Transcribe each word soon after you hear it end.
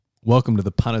Welcome to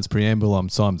the Punters Preamble. I'm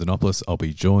Simon Denopoulos. I'll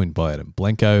be joined by Adam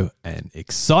Blanco, and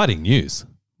exciting news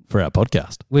for our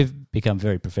podcast. We've become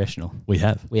very professional. We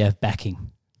have. We have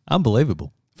backing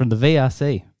Unbelievable. from the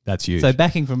VRC. That's huge. So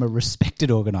backing from a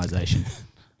respected organisation.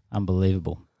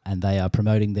 Unbelievable. And they are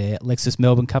promoting their Lexus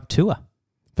Melbourne Cup Tour,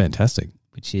 Fantastic.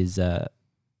 which is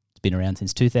it's been around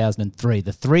since 2003.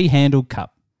 The three-handled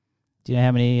cup. Do you know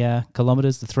how many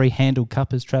kilometres the three-handled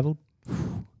cup has travelled?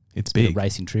 It's Bit big. of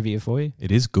racing trivia for you.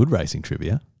 It is good racing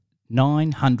trivia.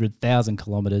 900,000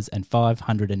 kilometres and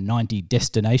 590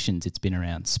 destinations it's been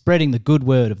around, spreading the good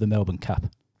word of the Melbourne Cup.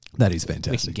 That is We can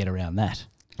fantastic. get around that.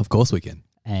 Of course we can.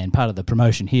 And part of the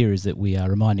promotion here is that we are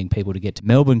reminding people to get to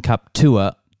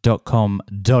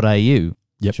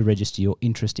melbournecuptour.com.au to register your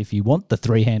interest if you want the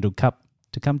three-handled cup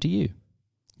to come to you.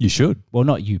 You should. Well,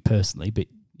 not you personally, but,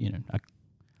 you know, a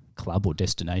club or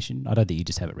destination. I don't think you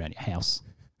just have it around your house.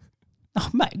 Oh,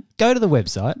 mate, go to the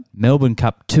website,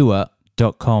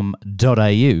 melbournecuptour.com.au. Are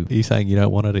you saying you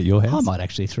don't want it at your house? I might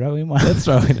actually throw in one. Let's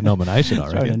throw in a nomination, I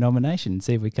Throw in a reckon. nomination and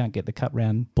see if we can't get the cup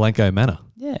round. Blanco Manor.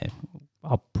 Yeah,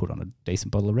 I'll put on a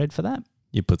decent bottle of red for that.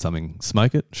 You put something,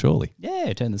 smoke it, surely.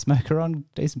 Yeah, turn the smoker on,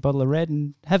 decent bottle of red,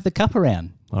 and have the cup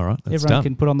around. All right, that's Everyone done.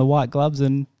 can put on the white gloves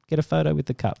and get a photo with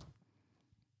the cup.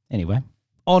 Anyway,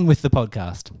 on with the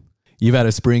podcast. You've had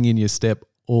a spring in your step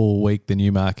all week. The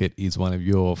Newmarket is one of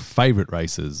your favourite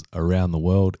races around the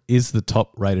world. Is the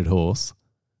top rated horse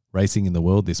racing in the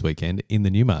world this weekend in the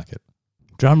Newmarket?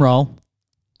 Drum roll.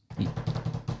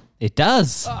 It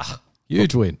does.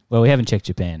 Huge win. Well, we haven't checked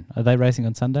Japan. Are they racing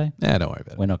on Sunday? Nah, don't worry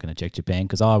about it. We're not going to check Japan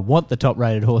because I want the top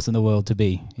rated horse in the world to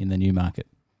be in the Newmarket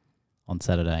on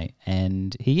Saturday.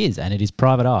 And he is. And it is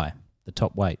Private Eye, the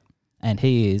top weight. And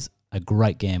he is a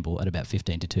great gamble at about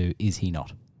 15-2, is he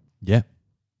not? Yeah.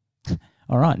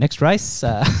 All right, next race.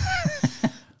 I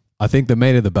think the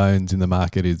meat of the bones in the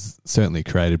market is certainly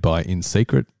created by In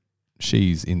Secret.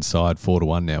 She's inside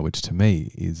 4-1 now, which to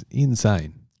me is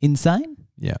insane. Insane?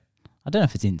 Yeah. I don't know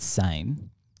if it's insane.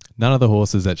 None of the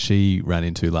horses that she ran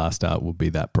into last start would be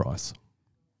that price.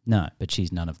 No, but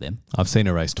she's none of them. I've seen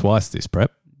her race twice this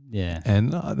prep, Yeah.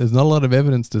 and there's not a lot of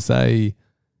evidence to say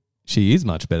she is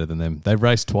much better than them. They've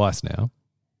raced twice now.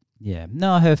 Yeah.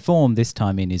 No, her form this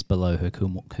time in is below her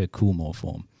Coolmore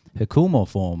form. Her Coolmore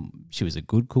form, she was a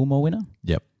good Coolmore winner.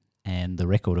 Yep. And the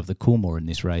record of the Coolmore in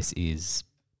this race is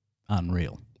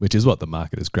unreal. Which is what the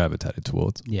market has gravitated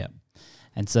towards. Yeah.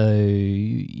 And so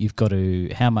you've got to,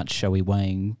 how much are we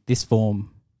weighing this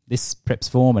form, this prep's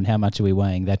form, and how much are we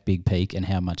weighing that big peak, and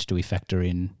how much do we factor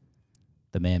in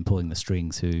the man pulling the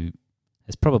strings who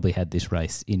has probably had this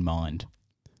race in mind?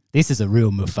 This is a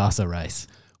real Mufasa race.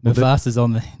 Well, Mufasa's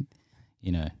on the,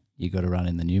 you know, you got to run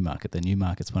in the Newmarket. The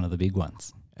Newmarket's one of the big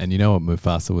ones. And you know what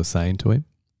Mufasa was saying to him?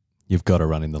 You've got to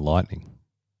run in the Lightning.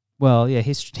 Well, yeah,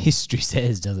 history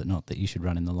says, does it not, that you should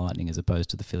run in the Lightning as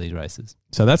opposed to the Phillies races?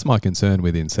 So that's my concern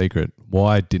with In Secret.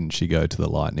 Why didn't she go to the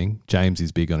Lightning? James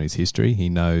is big on his history. He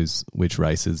knows which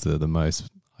races are the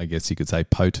most, I guess you could say,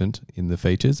 potent in the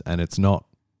features, and it's not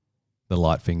the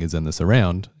light fingers and the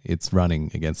surround. It's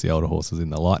running against the older horses in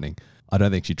the Lightning. I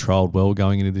don't think she trialled well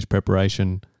going into this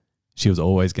preparation. She was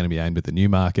always going to be aimed at the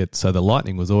Newmarket, so the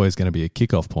Lightning was always going to be a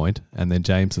kickoff point, and then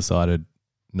James decided,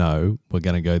 no, we're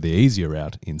going to go the easier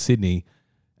route in Sydney,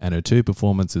 and her two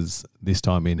performances this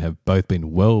time in have both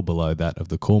been well below that of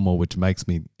the Coolmore, which makes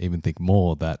me even think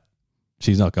more that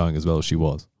she's not going as well as she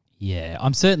was. Yeah,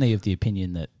 I'm certainly of the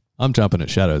opinion that I'm jumping at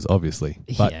shadows, obviously,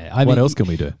 but Yeah, I what mean, else can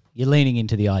we do? you're leaning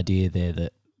into the idea there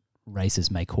that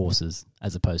races make horses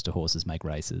as opposed to horses make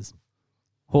races.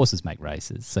 Horses make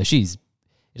races. So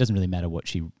it doesn't really matter what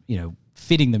she,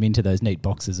 fitting them into those neat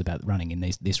boxes about running in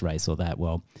this race or that.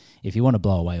 Well, if you want to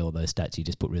blow away all those stats, you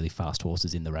just put really fast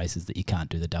horses in the races that you can't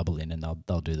do the double in, and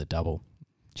they'll do the double.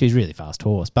 She's a really fast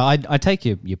horse. But I take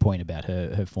your point about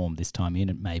her form this time in,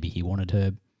 and maybe he wanted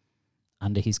her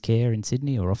under his care in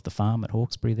Sydney or off the farm at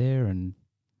Hawkesbury there. And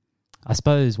I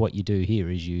suppose what you do here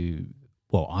is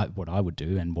what I would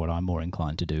do, and what I'm more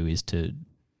inclined to do is to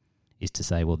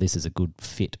say, well, this is a good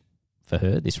fit for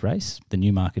her, this race. The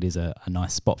Newmarket is a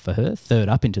nice spot for her. Third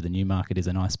up into the Newmarket is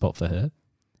a nice spot for her.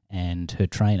 And her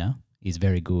trainer is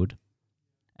very good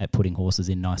at putting horses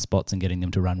in nice spots and getting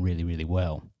them to run really, really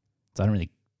well. So I don't really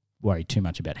worry too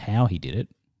much about how he did it.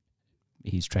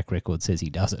 His track record says he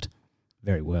does it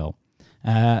very well.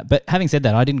 But having said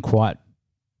that, I didn't quite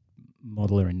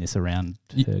model her in this around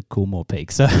her Coolmore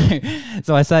peak. So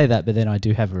I say that, but then I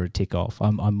do have her a tick off.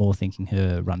 I'm more thinking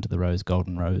her Run to the Rose,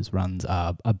 Golden Rose runs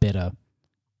are a better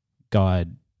guide.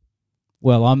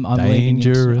 Well, I'm leaning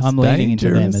into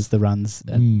them as the runs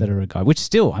that are a guide, which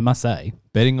still, I must say,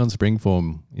 Betting on spring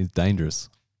form is dangerous.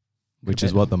 which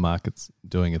is what the market's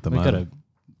doing at the We've moment. got to.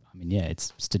 I mean, yeah,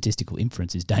 it's statistical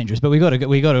inference is dangerous, but we got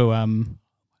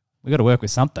to work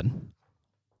with something.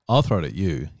 I'll throw it at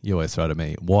you. You always throw it at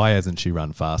me. Why hasn't she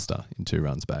run faster in 2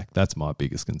 runs back? That's my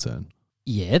biggest concern.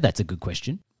 Yeah, that's a good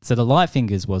question. So the Light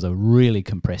Fingers was a really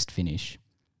compressed finish,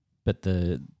 but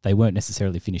they weren't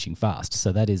necessarily finishing fast.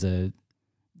 So that's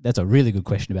a really good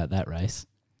question about that race.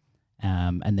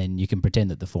 And then you can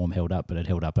pretend that the form held up, but it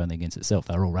held up only against itself.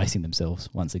 They were all racing themselves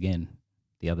once again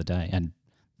the other day, and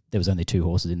there was only 2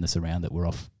 horses in the surround that were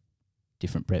off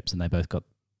different preps, and they both got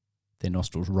their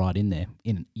nostrils right in there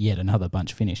in yet another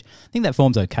bunch finish. I think that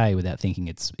form's okay without thinking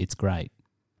it's great.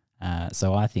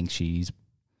 So I think she's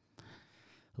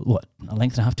a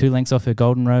length and a half, 2 lengths off her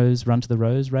Golden Rose Run to the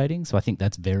Rose rating. So I think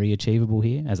that's very achievable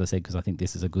here, as I said, because I think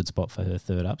this is a good spot for her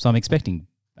third up. So are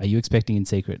you expecting In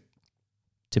Secret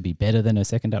to be better than her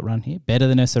second up run here? Better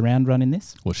than her surround run in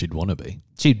this? Well, she'd want to be.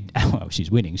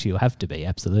 She's winning. She'll have to be,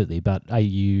 absolutely. But where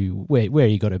you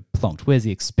got her plonked? Where's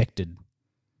the expected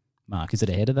mark? Is it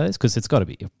ahead of those? Because it's got to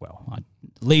be,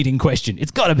 leading question.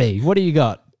 It's got to be. What do you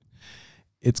got?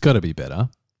 It's got to be better.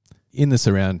 In the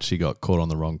surround, she got caught on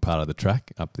the wrong part of the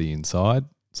track up the inside.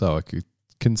 So I could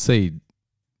concede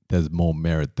there's more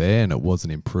merit there, and it was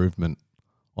an improvement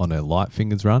on her Light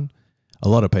Fingers run. A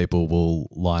lot of people will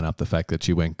line up the fact that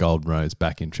she went Golden Rose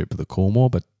back in trip for the Coolmore,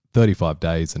 but 35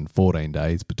 days and 14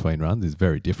 days between runs is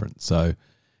very different. So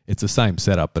it's the same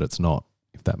setup, but it's not,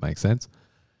 if that makes sense.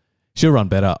 She'll run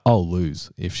better. I'll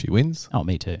lose if she wins. Oh,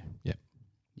 me too. Yeah.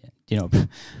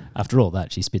 After all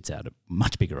that, she spits out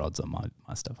much bigger odds on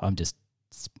my stuff. I'm just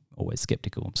always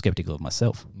skeptical. I'm skeptical of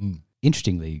myself.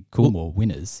 Interestingly, Coolmore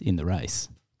winners in the race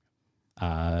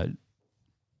over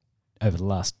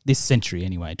this century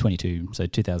anyway,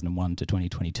 2001 to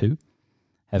 2022,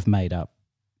 have made up,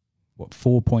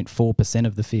 4.4%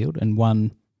 of the field and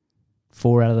won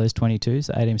 4 out of those 22.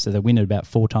 So 18, so they win at about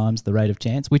 4 times the rate of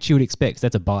chance, which you would expect.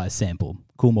 That's a bias sample.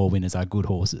 Coolmore winners are good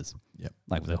horses. Yep.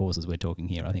 Like the horses we're talking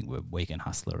here, I think we're Weekend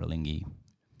Hustler, Alinghi.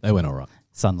 They went all right.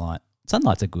 Sunlight.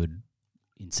 Sunlight's a good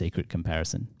In Secret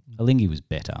comparison. Alinghi was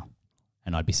better,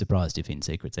 and I'd be surprised if In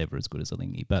Secret's ever as good as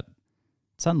Alinghi, but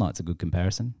Sunlight's a good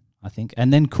comparison, I think.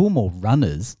 And then Coolmore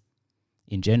runners,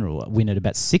 in general, win at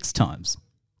about 6 times.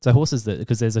 So horses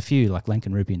because there's a few like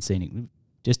Lankan Rupee and Scenic.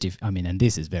 And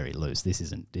this is very loose. This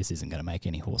isn't going to make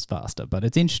any horse faster. But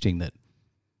it's interesting that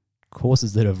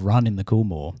horses that have run in the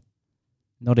Coolmore,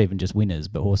 not even just winners,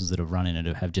 but horses that have run in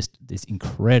it have just this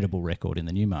incredible record in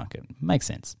the Newmarket. Makes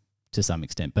sense to some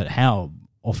extent, but how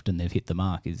often they've hit the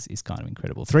mark is kind of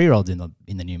incredible. 3-year-olds in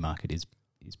the Newmarket is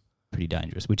pretty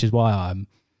dangerous, which is why I'm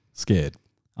scared.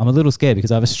 I'm a little scared because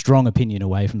I have a strong opinion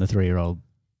away from the 3-year-old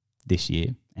this year,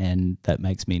 and that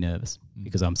makes me nervous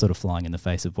because I'm sort of flying in the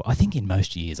face of what I think in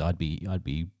most years I'd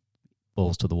be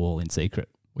balls to the wall In Secret.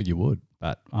 Well, you would,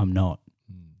 but I'm not,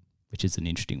 which is an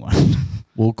interesting one.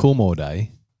 Well, Coolmore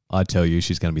Day, I tell you,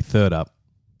 she's going to be third up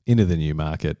into the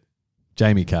Newmarket.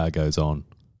 Jamie Carr goes on.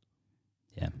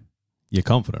 Yeah, you're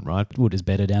confident, right? Wood is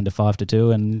better down to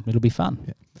 5-2, and it'll be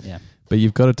fun. Yeah. But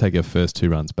you've got to take her first 2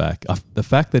 runs back. The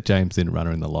fact that James didn't run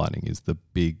her in the Lightning is the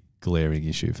big glaring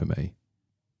issue for me.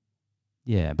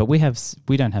 Yeah, but we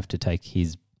don't have to take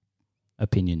his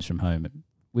opinions from home.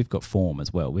 We've got form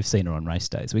as well. We've seen her on race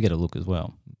days. We get a look as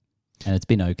well. And it's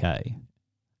been okay.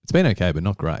 It's been okay, but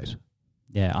not great.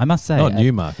 Yeah, I must say. Not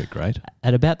Newmarket great.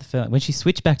 At about when she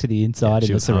switched back to the inside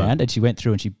in the surround and she went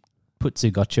through and she put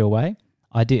Zugocha away,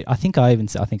 I think I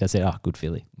said, good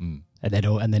filly.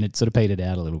 And then it sort of petered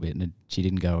out a little bit, and she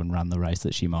didn't go and run the race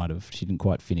that she might have. She didn't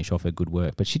quite finish off her good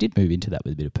work, but she did move into that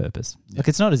with a bit of purpose. Yeah. Like,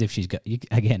 it's not as if she's got,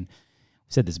 again,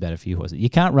 I've said this about a few horses. You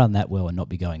can't run that well and not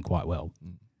be going quite well.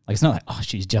 Like, it's not like,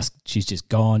 she's just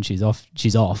gone, she's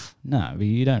off. No,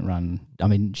 you don't run. I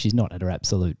mean, she's not at her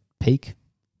absolute peak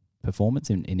performance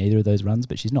in either of those runs,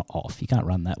 but she's not off. You can't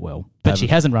run that well. But she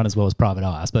hasn't run as well as Private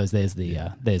Eye. I suppose there's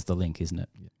the link, isn't it?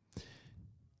 Yeah.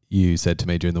 You said to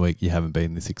me during the week you haven't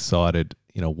been this excited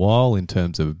in a while in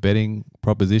terms of a betting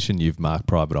proposition. You've marked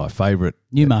Private Eye favourite.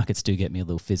 Newmarkets do get me a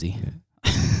little fizzy.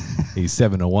 Yeah. He's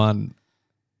 7-1.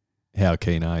 How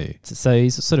keen are you? So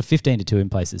he's sort of 15-2 in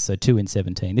places, so 2 in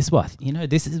 17.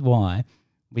 This is why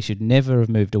we should never have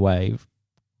moved away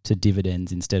to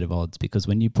dividends instead of odds, because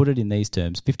when you put it in these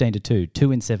terms, 15-2,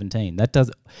 2 in 17, that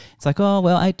does. It's like, oh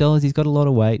well, $8. He's got a lot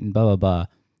of weight and blah blah blah.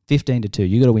 15-2,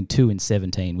 you got to win 2 in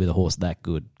 17 with a horse that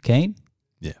good. Keen?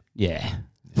 Yeah. Yeah.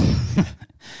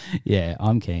 Yeah,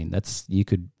 I'm keen. You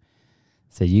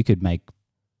could make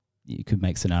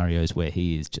scenarios where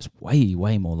he is just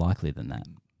way more likely than that.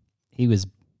 He was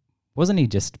Wasn't he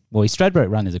just... Well, his Stradbroke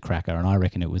run is a cracker, and I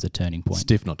reckon it was a turning point.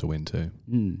 Stiff not to win too.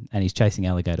 And he's chasing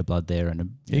Alligator Blood there.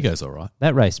 And He goes all right.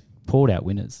 that race poured out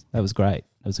winners. That was great.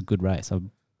 That was a good race. I've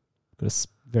got a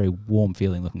very warm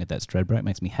feeling looking at that Stradbroke.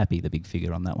 Makes me happy, the big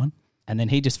figure on that one. And then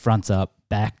he just fronts up,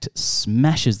 backed,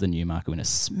 smashes the Newmarket winner,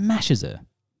 smashes her.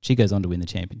 She goes on to win the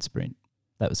champion sprint.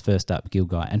 That was first up,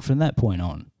 Gilgai. And from that point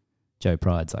on, Joe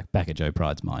Pride's like, back of Joe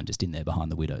Pride's mind, just in there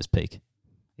behind the Widow's Peak,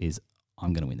 is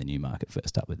I'm going to win the Newmarket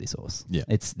first up with this horse. Yeah.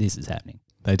 This is happening.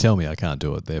 They tell me I can't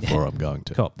do it, therefore I'm going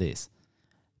to. Cop this.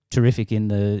 Terrific in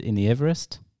the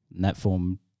Everest. And that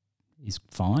form is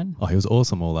fine. Oh, he was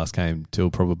awesome all last game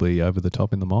till probably over the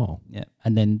top in the mile. Yeah.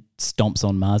 And then stomps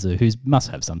on Marzu, who must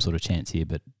have some sort of chance here,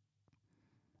 but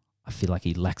I feel like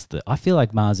he lacks I feel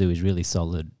like Marzu is really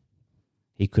solid.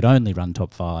 He could only run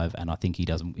top 5, and I think he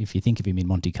doesn't. If you think of him in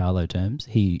Monte Carlo terms,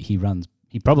 he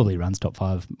probably runs top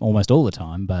 5 almost all the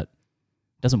time, but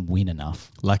doesn't win enough.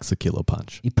 Lacks a killer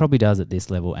punch. He probably does at this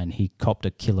level, and he copped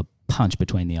a killer punch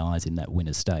between the eyes in that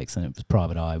winner's stakes, and it was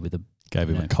Private Eye with Gave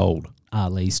him a cold.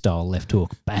 Ali-style left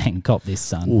hook. Bang, cop this,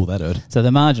 son. Oh, that hurt. So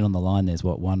the margin on the line there's,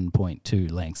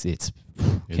 1.2 lengths. It's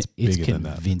bigger than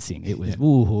that. convincing. It was, Yeah.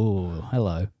 ooh,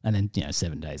 hello. And then,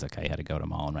 7 days, okay, you had to go to a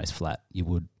mile and race flat. You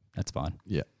would. That's fine.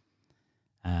 Yeah.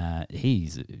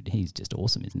 He's just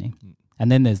awesome, isn't he? And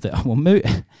then there's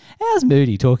how's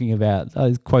Moody talking about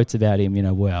those quotes about him,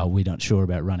 well, we're not sure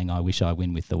about running, I wish I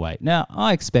win with the weight. Now,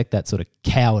 I expect that sort of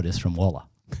cowardice from Waller.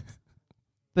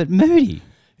 But Moody...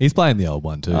 He's playing the old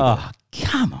one too. Oh,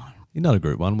 come on. He's not a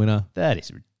Group 1 winner. That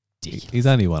is ridiculous. He's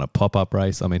only won a pop-up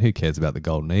race. I mean, who cares about the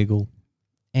Golden Eagle?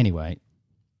 Anyway,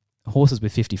 horses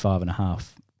with 55.5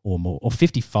 or more, or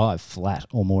 55 flat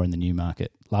or more in the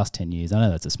Newmarket last 10 years. I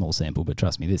know that's a small sample, but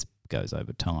trust me, this goes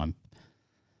over time.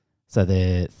 So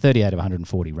they're 38 of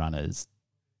 140 runners,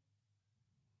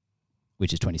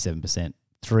 which is 27%.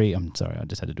 I'm sorry, I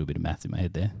just had to do a bit of maths in my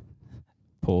head there.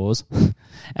 Pause.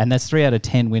 And that's 3 out of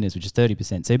 10 winners, which is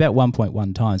 30%. So about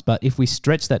 1.1 times. But if we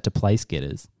stretch that to place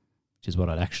getters, which is what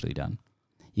I'd actually done,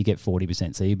 you get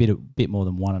 40%. So you're a bit more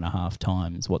than 1.5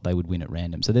 times what they would win at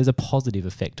random. So there's a positive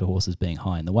effect to horses being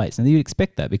high in the weights. And you'd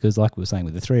expect that because, like we were saying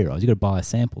with the 3-year-olds, you've got to buy a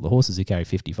sample. The horses who carry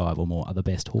 55 or more are the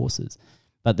best horses.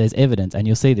 But there's evidence, and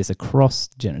you'll see this across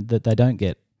that they don't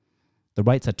get, the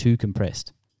weights are too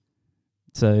compressed.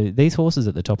 So these horses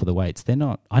at the top of the weights, they're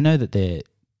not, I know that they're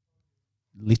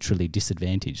literally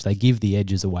disadvantaged. They give the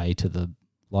edges away to the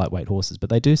lightweight horses,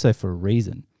 but they do so for a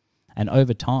reason. And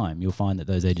over time, you'll find that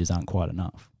those edges aren't quite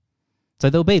enough. So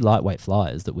there'll be lightweight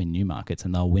flyers that win Newmarkets,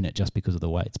 and they'll win it just because of the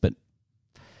weights. But,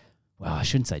 well, I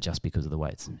shouldn't say just because of the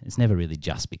weights. It's never really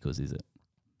just because, is it?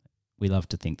 We love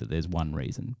to think that there's one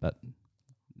reason, but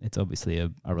it's obviously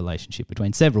a relationship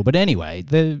between several. But anyway,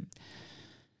 the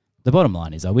bottom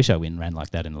line is I wish I ran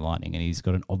like that in the Lightning, and he's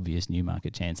got an obvious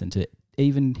Newmarket chance. And to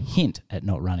even hint at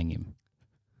not running him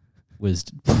was...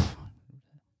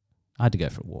 I had to go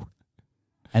for a walk.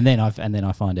 And then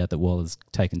I find out that Waller's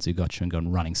taken Zugocha and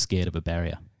gone running scared of a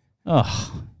barrier.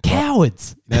 Oh,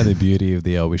 cowards! You know the beauty of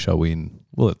the I wish I win?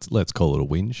 Well, let's call it a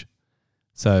whinge.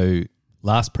 So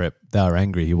last prep, they were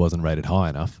angry he wasn't rated high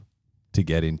enough to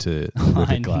get into the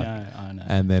Rupert Clark. I know.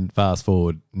 And then fast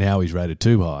forward, now he's rated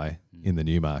too high in the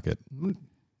Newmarket.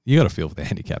 You got to feel for the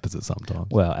handicappers at some time.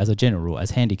 Well, as a general rule,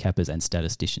 as handicappers and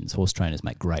statisticians, horse trainers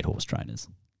make great horse trainers.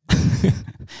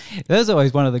 That's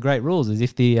always one of the great rules is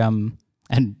if the...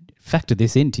 And factor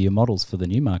this into your models for the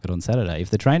Newmarket on Saturday.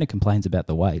 If the trainer complains about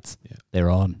the weights, they're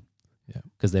on. Yeah.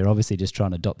 Because they're obviously just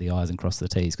trying to dot the I's and cross the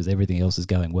T's because everything else is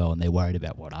going well and they're worried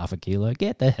about, half a kilo?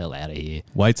 Get the hell out of here.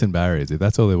 Weights and barriers, if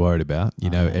that's all they're worried about,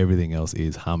 everything else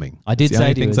is humming. I did it's the say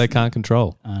only to you things they can't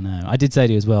control. I know. I did say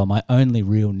to you as well, my only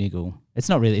real niggle, it's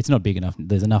not big enough.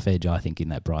 There's enough edge, I think, in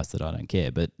that price that I don't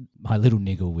care. But my little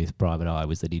niggle with Private Eye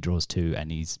was that he draws 2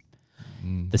 and he's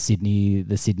the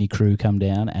Sydney crew come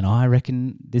down, and I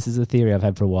reckon this is a theory I've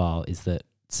had for a while, is that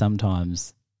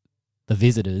sometimes the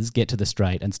visitors get to the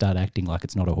straight and start acting like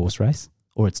it's not a horse race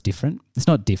or it's different. It's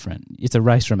not different. It's a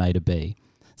race from A to B.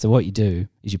 So what you do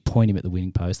is you point him at the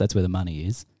winning post, that's where the money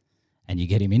is, and you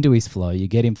get him into his flow, you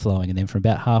get him flowing, and then from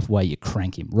about halfway you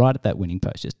crank him right at that winning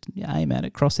post. Just aim at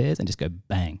it, crosshairs, and just go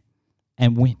bang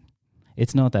and win.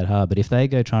 It's not that hard, but if they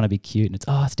go trying to be cute and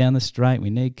it's down the straight, we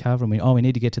need cover, and we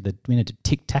need to get we need to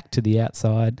tic-tac to the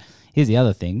outside. Here's the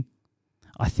other thing.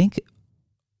 I think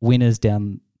winners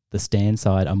down the stand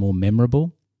side are more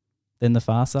memorable than the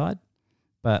far side,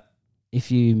 but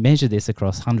if you measure this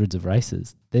across hundreds of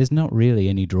races, there's not really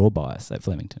any draw bias at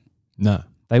Flemington. No.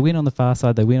 They win on the far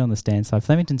side, they win on the stand side.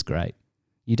 Flemington's great.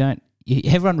 You don't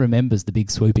everyone remembers the big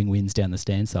swooping wins down the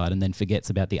stand side and then forgets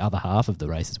about the other half of the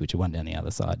races, which are won down the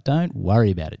other side. Don't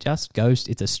worry about it. Just go.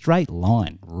 It's a straight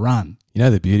line. Run. You know,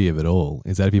 the beauty of it all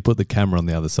is that if you put the camera on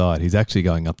the other side, he's actually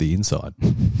going up the inside.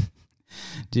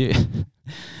 Do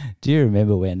you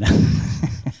remember when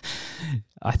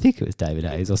I think it was David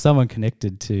Hayes or someone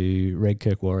connected to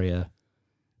Redkirk Warrior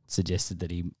suggested that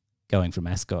he going from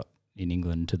Ascot in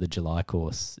England to the July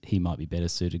course, he might be better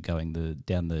suited going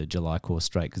down the July course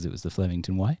straight because it was the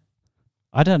Flemington way.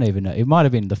 I don't even know. It might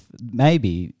have been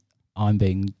maybe I'm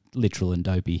being literal and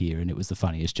dopey here and it was the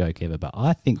funniest joke ever, but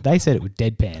I think they said it was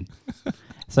deadpan.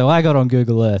 So I got on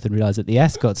Google Earth and realised that the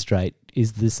Ascot straight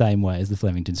is the same way as the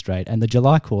Flemington straight and the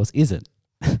July course isn't.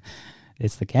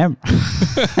 It's the camera.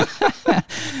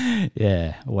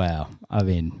 Yeah, wow. I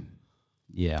mean,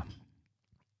 yeah.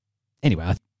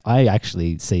 Anyway, I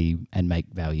actually see and make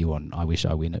value on I Wish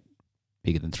I Win it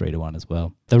bigger than 3-1 as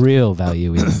well. The real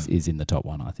value is in the top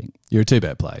one, I think. You're a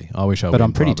 2-bet play. I wish I win. But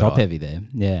I'm pretty Private top Eye. heavy there.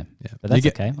 Yeah. But that's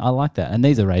okay. I like that. And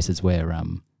these are races where,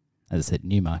 as I said,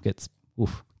 Newmarket's,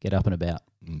 get up and about.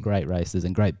 Great races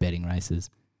and great betting races.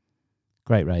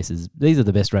 Great races. These are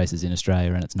the best races in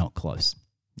Australia and it's not close.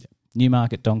 Yeah.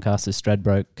 Newmarket, Doncaster,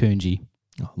 Stradbroke, Coonji.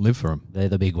 Oh, live for them. They're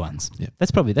the big ones. Yeah.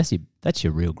 That's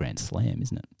your real Grand Slam,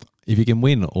 isn't it? If you can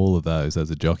win all of those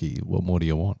as a jockey, what more do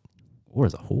you want? Or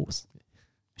as a horse.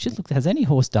 Should look. Has any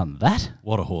horse done that?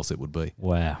 What a horse it would be.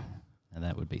 Wow. And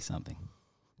that would be something.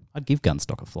 I'd give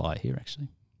Gunstock a fly here, actually.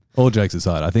 All jokes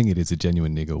aside, I think it is a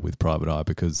genuine niggle with Private Eye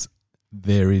because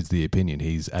there is the opinion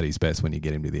he's at his best when you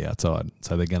get him to the outside.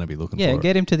 So they're going to be looking for it. Yeah,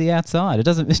 get him to the outside.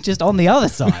 It's just on the other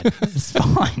side. It's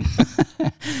fine.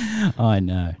 I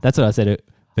know. That's what I said.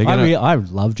 I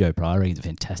love Joe Pryor. He's a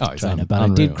fantastic trainer, but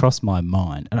unreal. it did cross my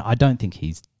mind, and I don't think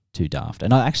he's too daft.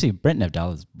 And Brent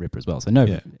Navdala's ripper as well. So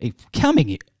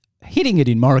hitting it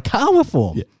in Morikawa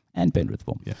form and Pendrith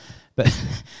form. Yeah. But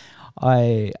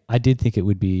I did think it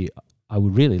would be. I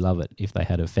would really love it if they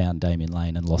had found Damien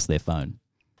Lane and lost their phone.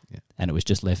 Yeah. And it was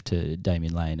just left to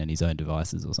Damien Lane and his own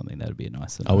devices or something. That would be a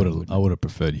nice. I would have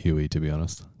preferred Huey, to be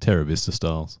honest. Terra Vista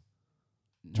Styles.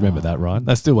 Do you remember that ride?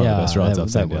 That's still one of the best rides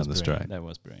I've seen down the straight. That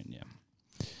was brilliant, yeah.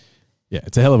 Yeah,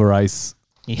 it's a hell of a race.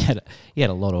 He had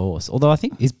a lot of horse. Although I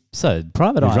think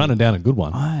Private Eye. He's running down a good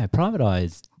one. Private Eye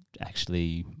is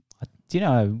actually. Do you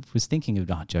know? I was thinking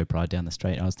of Joe Pride down the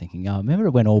straight. And I was thinking, remember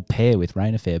it went all pair with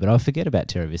Rain Affair, but I forget about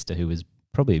Terra Vista, who was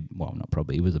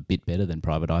he was a bit better than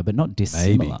Private Eye, but not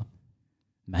dissimilar.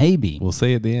 Maybe. We'll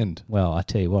see at the end. Well, I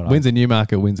tell you what. Wins a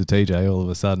Newmarket, wins a TJ, all of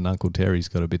a sudden Uncle Terry's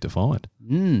got a bit to find.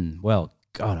 Well,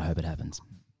 God, I hope it happens.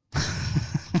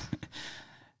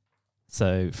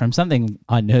 So, from something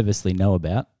I nervously know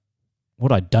about,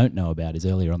 what I don't know about is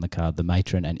earlier on the card, the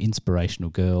Matron and Inspirational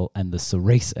Girl and the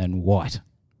Cerise and White.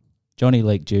 Johnny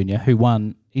Leake Jr., who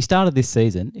won, he started this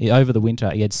season, over the winter,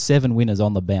 he had 7 winners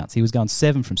on the bounce. He was going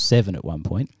 7 from 7 at one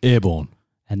point. Airborne.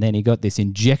 And then he got this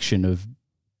injection of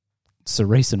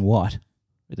Cerise and White,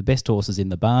 with the best horses in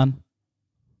the barn.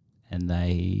 And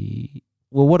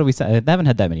what do we say? They haven't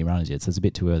had that many runners yet, so it's a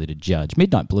bit too early to judge.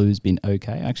 Midnight Blue's been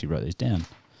okay. I actually wrote these down.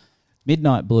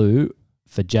 Midnight Blue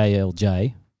for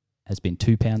JLJ has been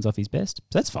 2 pounds off his best.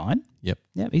 So that's fine. Yep.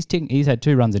 Yeah, he's had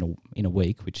 2 runs in a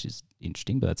week, which is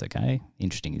interesting, but that's okay.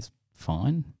 Interesting is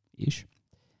fine-ish.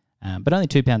 But only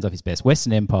 2 pounds off his best.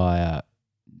 Western Empire,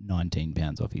 19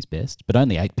 pounds off his best, but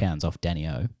only 8 pounds off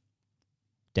Danny-O.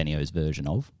 Danny-O's version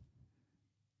of.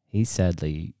 He's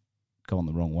sadly gone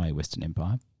the wrong way, Western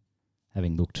Empire,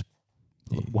 having looked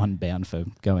one bound for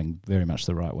going very much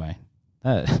the right way.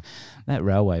 That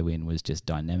railway win was just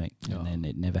dynamic, and then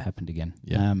it never happened again.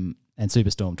 Yeah. And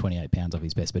Superstorm, 28 pounds off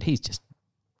his best, but he's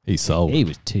sold. He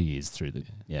was 2 years through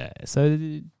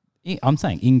So I'm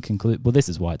saying inconclusive. Well, this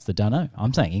is why it's the dunno.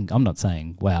 I'm not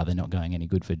saying wow, they're not going any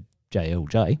good for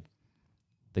JLJ.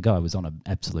 The guy was on an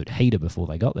absolute heater before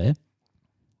they got there.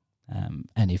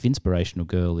 And if Inspirational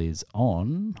Girl is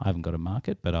on, I haven't got a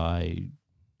market, but I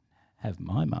have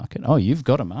my market. Oh, you've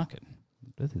got a market.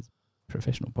 This is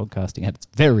professional podcasting at its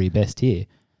very best here.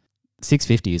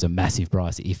 $6.50 is a massive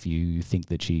price if you think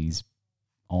that she's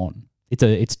on.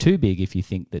 It's too big if you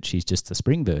think that she's just the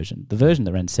spring version. The version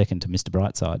that ran second to Mr.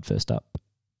 Brightside first up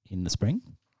in the spring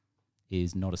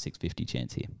is not a $6.50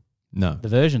 chance here. No. The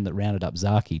version that rounded up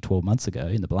Zaki 12 months ago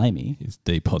in the Blamey is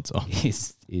deep odds on.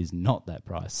 Is not that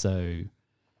price. So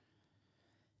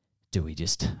do we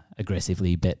just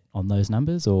aggressively bet on those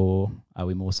numbers, or are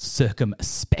we more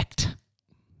circumspect?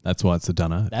 That's why it's the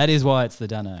dunno. That is why it's the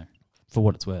dunno. For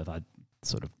what it's worth, I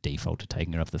sort of default to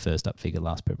taking her off the first up figure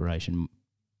last preparation,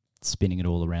 spinning it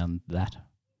all around that,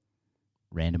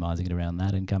 randomising it around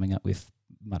that, and coming up with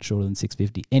much shorter than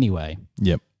 $6.50. Anyway,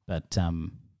 yep. But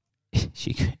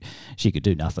she could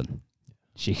do nothing.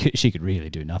 She could really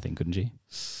do nothing, couldn't she?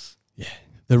 Yeah.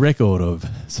 The record of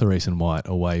Cerise and White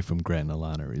away from Grand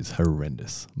Alana is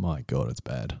horrendous. My God, it's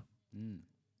bad.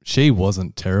 She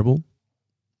wasn't terrible.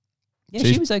 Yeah,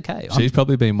 she was okay. She's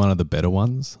probably been one of the better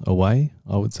ones away,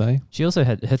 I would say. She also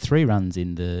had her 3 runs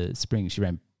in the spring. She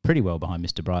ran pretty well behind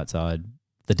Mr. Brightside.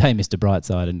 The day Mr.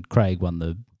 Brightside and Craig won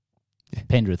the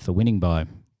Penrith for winning by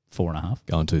 4.5.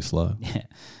 Going too slow. Yeah.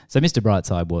 So Mr.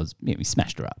 Brightside was, we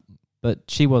smashed her up. But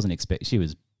she wasn't she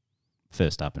was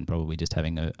first up and probably just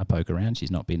having a poke around.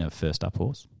 She's not been a first up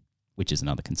horse, which is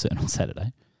another concern on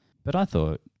Saturday. But I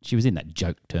thought she was in that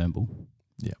joke Turnbull.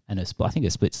 Yeah. And I think her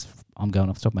splits, I'm going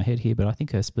off the top of my head here, but I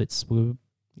think her splits were,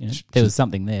 there was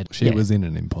something there. She was in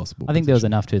an impossible I think position. there was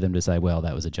enough to them to say, well,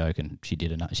 that was a joke, and she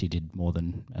did enough. She did more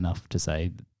than enough to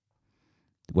say,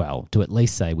 well, to at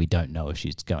least say we don't know if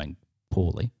she's going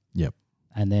poorly. Yep.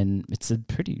 And then it's a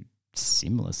pretty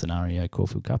similar scenario,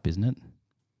 Caulfield Cup, isn't it?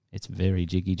 It's very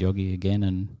jiggy-joggy again,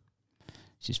 and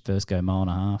she's first go 1.5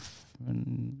 miles,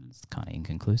 and it's kind of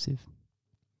inconclusive.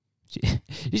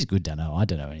 She's good, I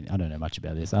don't know much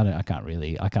about this. I can't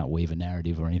weave a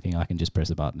narrative or anything. I can just press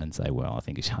a button and say, well, I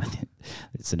think it's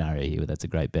the scenario here, that's a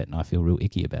great bet, and I feel real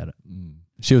icky about it.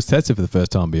 She was tested for the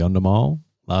first time beyond a mile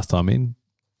last time in.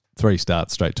 3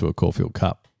 starts straight to a Caulfield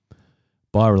Cup.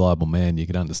 By a reliable man, you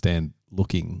could understand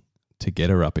looking to get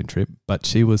her up in trip, but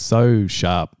she was so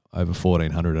sharp over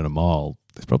 1,400 at a mile.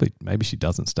 Maybe she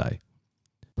doesn't stay.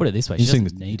 Put it this way, she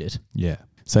doesn't need it. Yeah.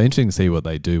 So interesting to see what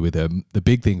they do with her. The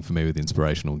big thing for me with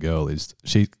Inspirational Girl is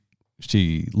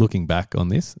she looking back on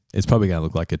this, it's probably going to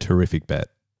look like a terrific bet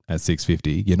at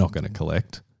 650. You're not going to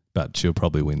collect, but she'll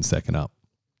probably win second up.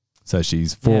 So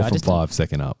she's 4 from 5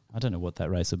 second up. I don't know what that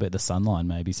race will be. The Sunline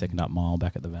maybe second up mile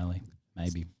back at the Valley.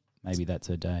 Maybe that's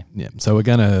her day. Yeah. So we're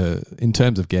going to, in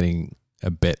terms of getting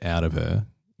a bet out of her,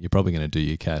 you're probably going to do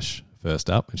your cash first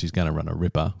up, and she's going to run a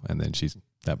ripper, and then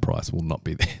that price will not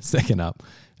be there second up,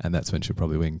 and that's when she'll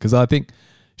probably win. Because I think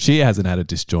she hasn't had a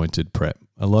disjointed prep.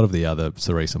 A lot of the other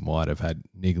Cerise and White have had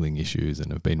niggling issues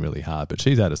and have been really hard, but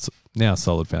she's had a now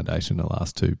solid foundation in the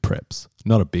last 2 preps.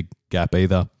 Not a big gap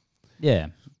either. Yeah.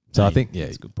 So I think,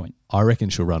 that's a good point. I reckon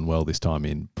she'll run well this time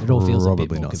in. It all feels probably a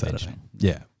bit more not Saturday.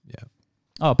 Yeah.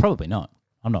 Oh, probably not.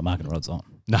 I'm not marking odds on.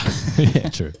 No. Yeah,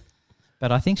 true.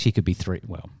 But I think she could be 3.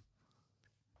 Well,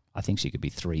 I think she could be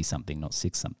 3 something, not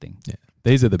 6 something. Yeah.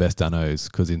 These are the best dunnos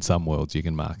because in some worlds you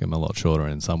can mark them a lot shorter,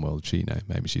 and in some worlds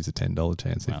maybe she's a $10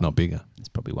 chance, if not bigger. There's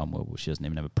probably one world where she doesn't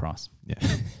even have a price. Yeah.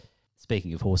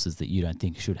 Speaking of horses that you don't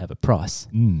think should have a price,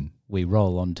 we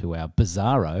roll on to our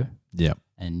Bizarro. Yeah.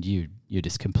 And you're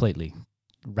just completely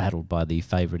rattled by the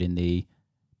favourite in the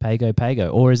Pago,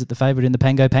 or is it the favourite in the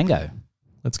Pango?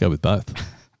 Let's go with both.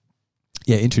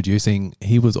 Yeah, introducing,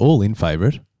 he was all in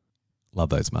favourite. Love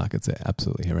those markets, they're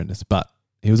absolutely horrendous. But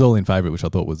he was all in favourite, which I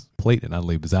thought was complete and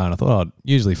utterly bizarre. And I thought,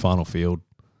 usually final field,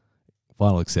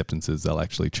 final acceptances, they'll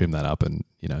actually trim that up and,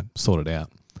 sort it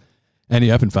out. And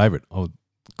he opened favourite. I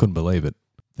couldn't believe it.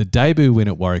 The debut win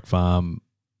at Warwick Farm.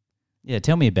 Yeah,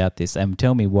 tell me about this and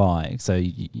tell me why. So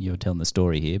you're telling the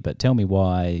story here, but tell me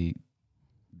why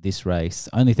this race,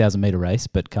 only 1,000-metre race,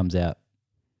 but comes out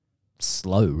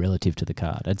slow relative to the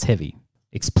card. It's heavy.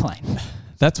 Explain.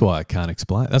 That's why I can't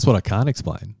explain. That's what I can't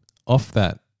explain. Off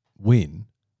that win,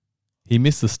 he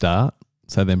missed the start,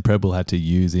 so then Preble had to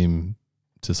use him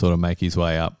to sort of make his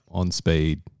way up on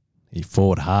speed. He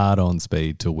fought hard on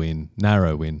speed to win,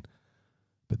 narrow win,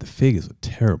 but the figures were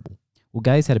terrible. Well,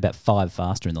 Gay's had about 5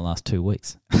 faster in the last 2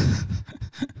 weeks.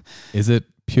 Is it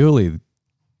purely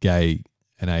Gay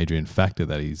and Adrian factor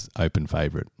that he's open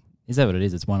favourite? Is that what it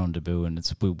is? It's one on debut, and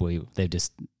it's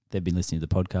they've been listening to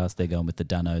the podcast. They're going with the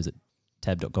dunnos at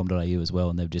tab.com.au as well,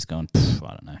 and they've just gone, I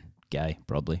don't know, Gay,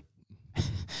 probably.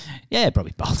 Yeah,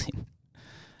 probably bolting.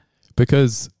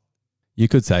 Because you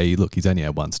could say, look, he's only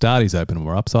had 1 start, he's open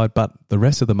more upside, but the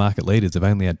rest of the market leaders have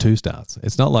only had 2 starts.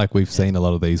 It's not like we've seen a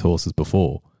lot of these horses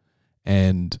before.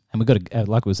 And we've got to,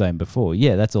 like we were saying before,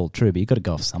 yeah, that's all true, but you've got to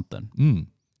go off something.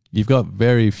 You've got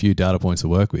very few data points to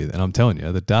work with, and I'm telling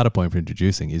you, the data point for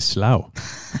introducing is slow.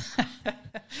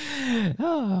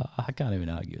 I can't even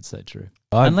argue. It's so true.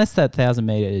 Unless that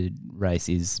 1,000-metre race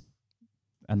is,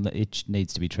 and it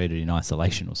needs to be treated in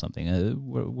isolation or something.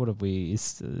 What have we?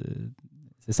 Is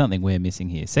there something we're missing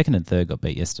here? 2nd and 3rd got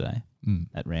beat yesterday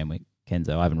at Randwick.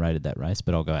 Kenzo, I haven't rated that race,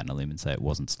 but I'll go out on a limb and say it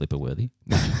wasn't slipper worthy.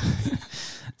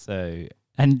 So,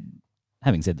 and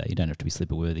having said that, you don't have to be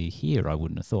slipper worthy here. I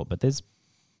wouldn't have thought, but there's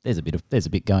a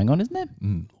bit going on, isn't there?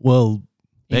 Well,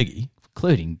 Beggy,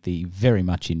 including the very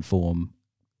much in form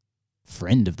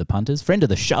friend of the punters, friend of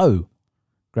the show,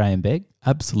 Graham Begg,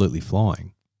 absolutely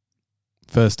flying.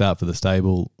 first start for the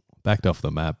stable, backed off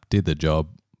the map, did the job,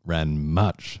 ran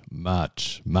much,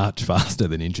 much, much faster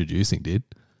than Introducing did.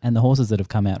 And the horses that have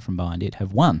come out from behind it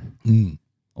have won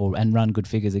and run good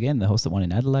figures again. The horse that won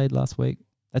in Adelaide last week,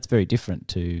 that's very different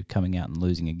to coming out and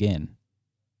losing again.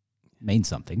 Means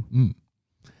something.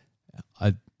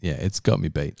 It's got me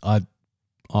beat.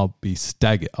 I'll be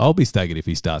staggered. I'll be staggered if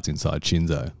he starts inside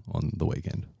Shinzo on the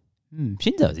weekend.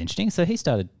 Shinzo is interesting. So he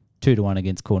started 2-1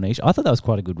 against Corniche. I thought that was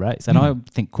quite a good race. And I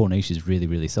think Corniche is really,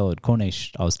 really solid.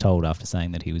 Corniche, I was told after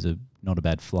saying that he was not a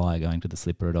bad flyer going to the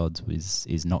slipper at odds,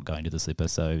 is not going to the slipper.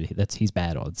 So that's his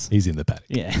bad odds. He's in the paddock.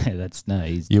 Yeah,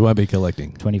 You won't be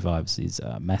collecting. 25s is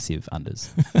massive unders.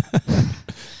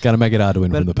 Going to make it hard to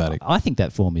win from the paddock. I think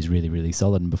that form is really, really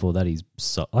solid. And before that,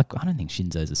 I don't think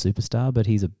Shinzo's a superstar, but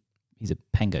he's a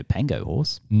Pango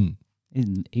horse.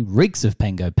 He reeks of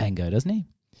Pango, doesn't he?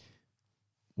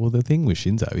 Well, the thing with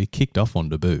Shinzo, he kicked off on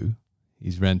debut.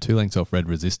 He's ran 2 lengths off Red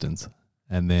Resistance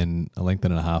and then a length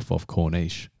and a half off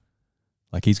Corniche.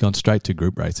 Like, he's gone straight to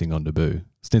group racing on debut.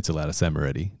 Schnitzel out of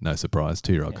Samaretti, no surprise.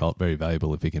 2-year-old colt, very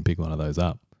valuable if he can pick one of those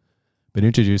up. But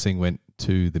Introducing went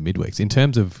to the midweeks. In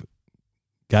terms of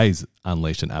Gay's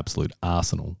unleashed an absolute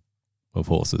arsenal of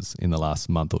horses in the last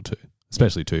month or two,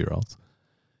 especially 2-year-olds.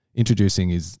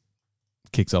 Introducing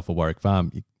kicks off a Warwick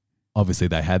Farm. Obviously,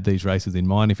 they had these races in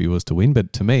mind if he was to win,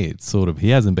 but to me, it's sort of, he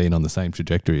hasn't been on the same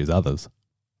trajectory as others.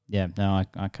 Yeah, no,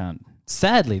 I can't.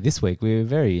 Sadly, this week we were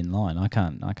very in line. I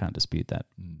can't dispute that.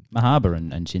 Mahaba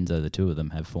and Shinzo, the two of them,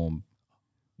 have formed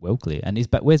well clear. And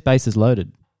where's Bases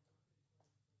Loaded?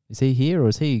 Is he here or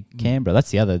is he Canberra?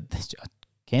 That's the other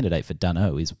candidate for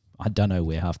Dunno. I don't know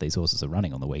where half these horses are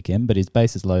running on the weekend, but his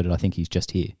Bases Loaded, I think he's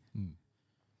just here.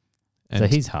 So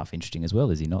he's half interesting as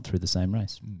well, is he not, through the same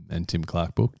race? And Tim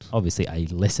Clark booked. Obviously a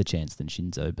lesser chance than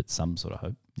Shinzo, but some sort of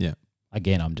hope. Yeah.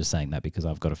 Again, I'm just saying that because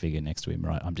I've got a figure next to him,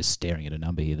 right? I'm just staring at a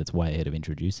number here that's way ahead of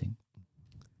Introducing.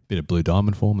 Bit of Blue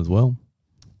Diamond form as well.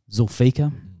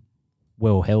 Zulfika,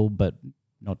 well held but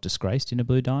not disgraced in a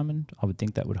Blue Diamond. I would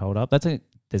think that would hold up. There's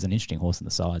an interesting horse in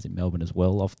the size in Melbourne as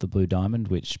well off the Blue Diamond,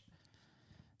 which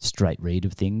straight read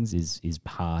of things is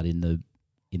hard in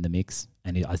the mix.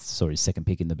 And I saw his second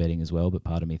pick in the betting as well, but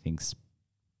part of me thinks,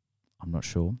 I'm not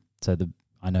sure. So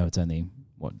I know it's only,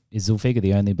 is Zulfika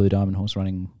the only Blue Diamond horse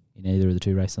running in either of the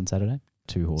two races on Saturday?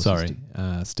 2 horses. Sorry,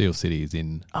 Steel City is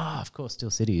in. Of course,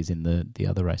 Steel City is in the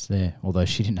other race there, although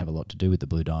she didn't have a lot to do with the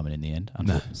Blue Diamond in the end.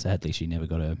 Sadly, she never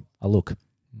got a look.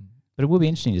 But it will be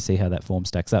interesting to see how that form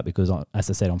stacks up because, as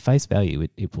I said, on face value,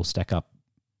 it will stack up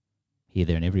here,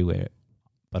 there and everywhere.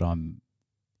 But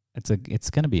it's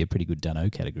going to be a pretty good Dunno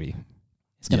category.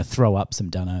 It's going to throw up some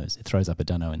Dunnos. It throws up a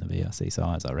Dunno in the VRC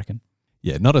size, I reckon.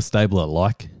 Yeah, not a stable I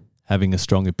like having a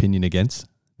strong opinion against.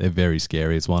 They're very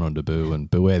scary. It's one on debut and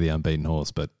beware the unbeaten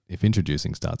horse. But if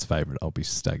Introducing starts favourite, I'll be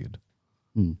staggered.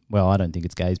 Well, I don't think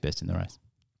it's Gay's best in the race.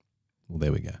 Well,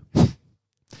 there we go.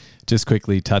 Just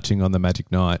quickly touching on the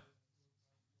Magic Night.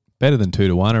 Better than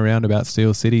 2-1 around about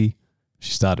Steel City.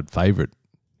 She started favourite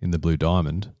in the Blue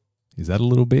Diamond. Is that a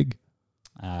little big?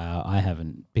 I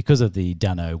haven't. Because of the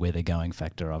Dunno where they're going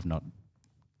factor, I've not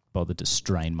bothered to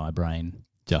strain my brain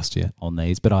just yet on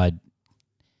these. But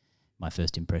my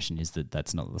first impression is that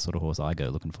that's not the sort of horse I go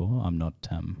looking for. I'm not...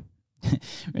 I'm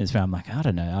like, I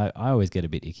don't know. I always get a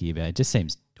bit icky about it. It just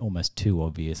seems almost too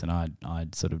obvious, and I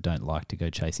sort of don't like to go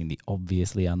chasing the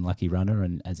obviously unlucky runner.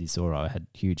 And as you saw, I had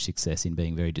huge success in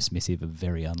being very dismissive of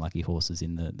very unlucky horses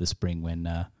in the spring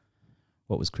when...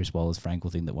 what was Chris Waller's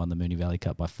Frankel thing that won the Moonee Valley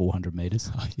Cup by 400 metres?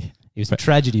 Oh, yeah. He was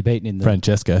tragedy beaten in the...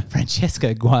 Francesco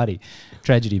Guardi.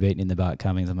 Tragedy beaten in the Bart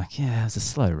Cummings. I'm like, yeah, it was a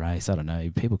slow race. I don't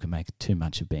know. People can make too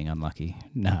much of being unlucky.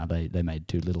 Nah, they made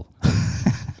too little.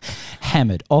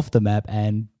 Hammered off the map,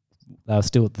 and they were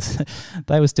still at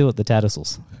the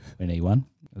Tattersalls when he won.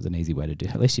 It was an easy way to do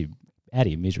it. At least you out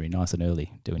of your misery nice and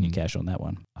early doing your cash on that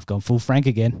one. I've gone full Frank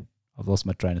again. I've lost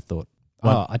my train of thought.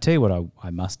 Oh, I tell you what I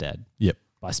must add. Yep.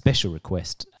 By special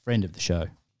request, a friend of the show,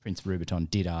 Prince Rubiton,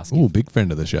 did ask. Oh, big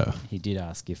friend of the show. He did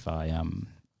ask if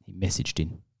he messaged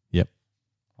in. Yep.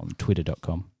 On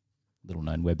twitter.com, little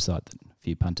known website that a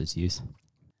few punters use.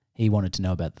 He wanted to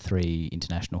know about the 3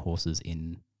 international horses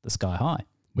in the Sky High.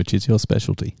 Which is your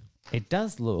specialty. It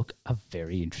does look a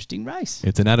very interesting race.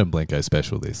 It's an Adam Blenko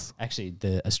special, this. Actually,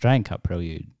 the Australian Cup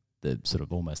Prelude, the sort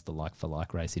of almost the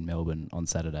like-for-like race in Melbourne on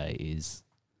Saturday is,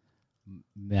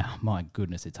 my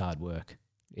goodness, it's hard work.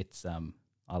 It's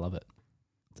I love it.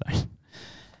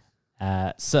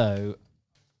 So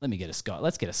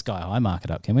let's get a Sky High market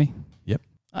up, can we? Yep.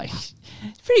 Oh,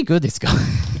 pretty good, this guy.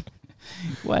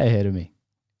 Way ahead of me.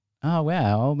 Oh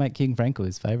wow, I'll make King Frankel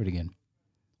his favourite again.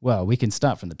 Well, we can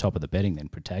start from the top of the betting then.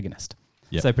 Protagonist.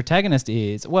 Yep. So Protagonist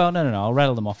is, well, no. I'll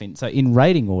rattle them off so in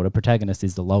rating order, Protagonist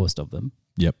is the lowest of them.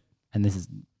 Yep. And this is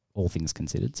all things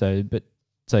considered.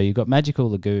 So you've got Magical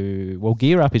Lagoon. Well,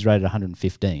 Gear Up is rated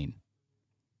 115.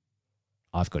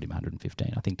 I've got him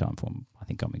 115. I think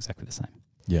I'm exactly the same.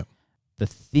 Yep. The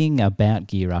thing about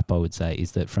Gear Up, I would say,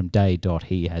 is that from day dot,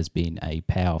 he has been a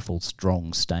powerful,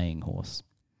 strong, staying horse.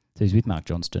 So he's with Mark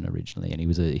Johnston originally, and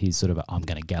he's sort of a, I'm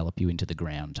going to gallop you into the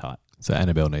ground type. So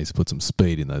Annabelle needs to put some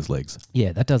speed in those legs.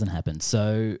 Yeah, that doesn't happen.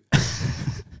 So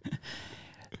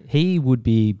he would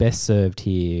be best served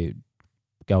here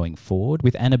going forward.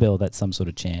 With Annabelle, that's some sort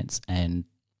of chance, and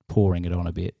pouring it on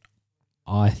a bit.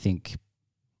 I think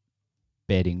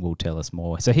betting will tell us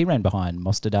more. So he ran behind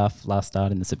Mostadaf last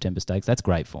start in the September Stakes. That's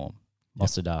great form. Yep.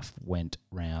 Mostadaf went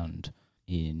round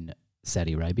in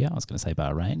Saudi Arabia. I was going to say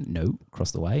Bahrain. No,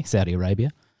 across the way, Saudi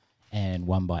Arabia. And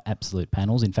won by absolute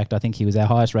panels. In fact, I think he was our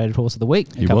highest rated horse of the week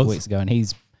a couple of weeks ago. And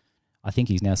I think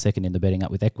he's now second in the betting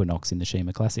up with Equinox in the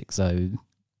Shima Classic. So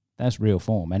that's real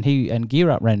form. And Gear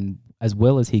Up ran as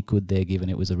well as he could there, given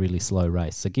it was a really slow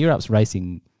race. So Gear Up's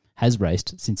has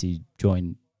raced since he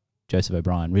joined Joseph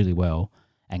O'Brien really well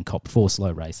and copped 4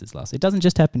 slow races last. It doesn't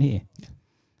just happen here.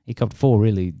 He copped 4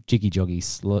 really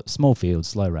jiggy-joggy, small field,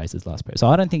 slow races last period. So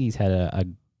I don't think he's had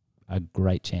a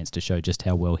great chance to show just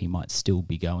how well he might still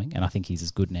be going. And I think he's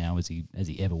as good now as he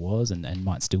ever was and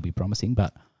might still be promising.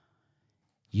 But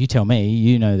you tell me,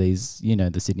 you know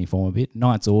the Sydney form a bit.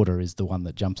 Knight's Order is the one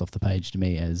that jumps off the page to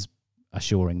me as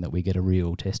assuring that we get a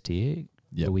real test here.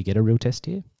 Yep. Do we get a real test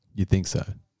here? You think so?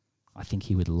 I think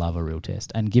he would love a real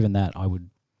test. And given that, I would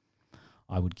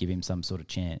give him some sort of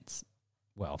chance.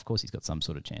 Well, of course he's got some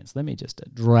sort of chance. Let me just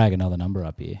drag another number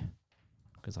up here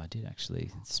because I did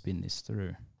actually spin this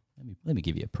through. Let me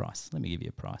give you a price.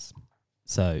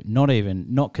 So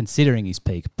not considering his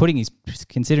peak,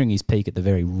 considering his peak at the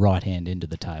very right hand end of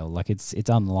the tail, like it's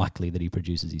unlikely that he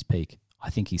produces his peak. I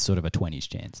think he's sort of a 20s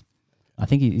chance. I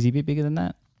think is he a bit bigger than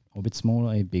that, or a bit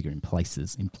smaller? Bigger in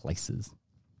places,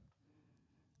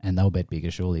 and they'll bet bigger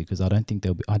surely because I don't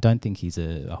think he's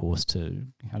a horse to.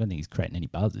 I don't think he's creating any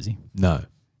buzz, is he? No,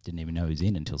 didn't even know he was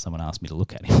in until someone asked me to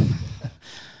look at him.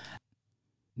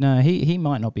 No, he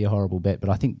might not be a horrible bet, but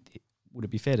I think would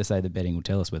it be fair to say the betting will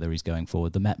tell us whether he's going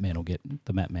forward? The map man will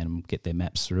get their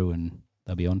maps through and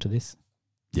they'll be onto this.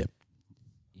 Yep.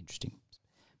 Interesting.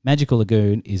 Magical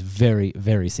Lagoon is very,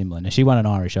 very similar. Now she won an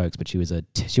Irish Oaks, but she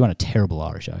won a terrible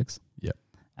Irish Oaks. Yep.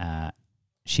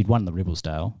 She'd won the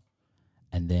Ribblesdale,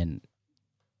 and then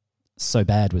so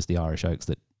bad was the Irish Oaks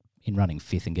that in running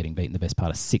 5th and getting beaten the best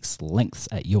part of 6 lengths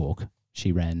at York,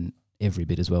 she ran every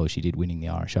bit as well as she did winning the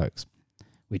Irish Oaks.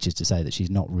 Which is to say that she's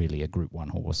not really a Group 1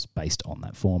 horse based on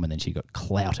that form, and then she got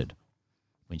clouted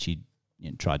when she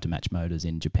tried to match motors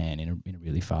in Japan in a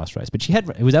really fast race. But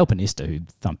it was Alpinista who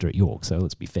thumped her at York, so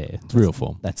let's be fair. It's real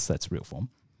form. That's real form.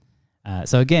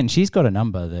 So again, she's got a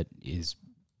number that is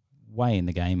way in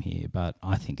the game here, but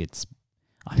I think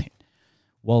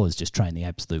Waller's just trained the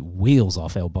absolute wheels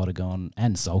off El Bodegon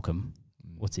and Solcombe.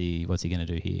 What's he going to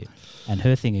do here? And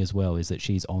her thing as well is that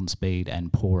she's on speed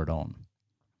and pour it on.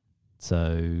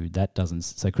 So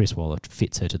Chris Waller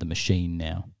fits her to the machine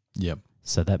now. Yep.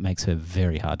 So that makes her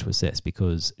very hard to assess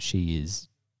because she's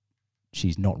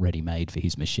not ready made for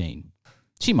his machine.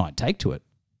 She might take to it.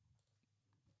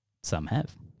 Some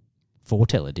have.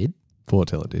 Foreteller did.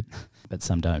 But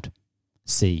some don't.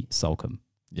 C, Solcombe.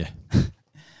 Yeah.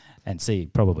 And C,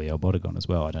 probably El Bodegon as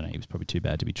well. I don't know. He was probably too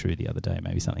bad to be true the other day.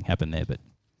 Maybe something happened there, but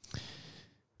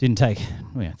didn't take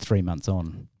 3 months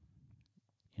on.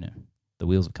 The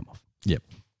wheels have come off. Yep.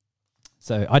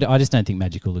 So I just don't think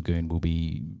Magical Lagoon will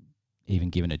be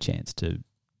even given a chance to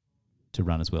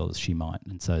run as well as she might.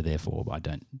 And so therefore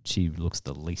she looks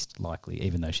the least likely,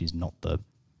 even though she's not the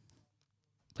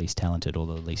least talented or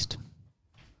the least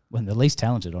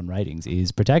talented on ratings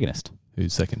is Protagonist.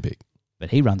 Who's second pick.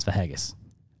 But he runs for Haggis.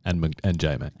 And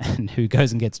J-Mac. And who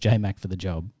goes and gets J-Mac for the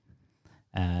job.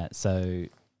 So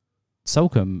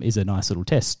Solcombe is a nice little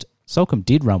test. Solcombe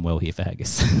did run well here for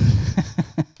Haggis.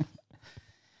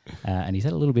 And he's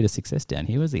had a little bit of success down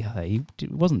here.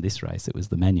 It wasn't this race, it was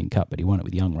the Manion Cup, but he won it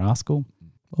with Young Rascal.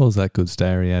 What was that good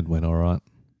stayer he had? Went all right.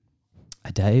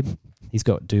 Adabe. He's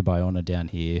got Dubai Honor down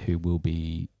here, who will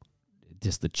be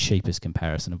just the cheapest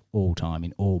comparison of all time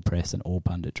in all press and all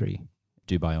punditry.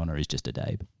 Dubai Honor is just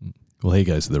Adabe. Well, he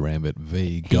goes to the Rambit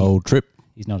V Gold Trip.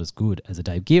 He's not as good as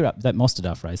Adabe. Gear Up, that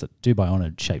Mostadaf race, that Dubai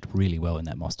Honor shaped really well in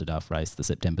that Mostadaf race, the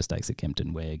September Stakes at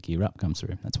Kempton, where Gear Up comes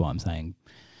through. That's why I'm saying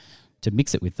to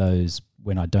mix it with those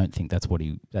when I don't think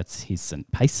that's his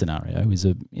pace scenario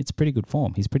it's pretty good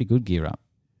form. He's pretty good Gear Up.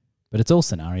 But it's all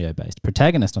scenario based.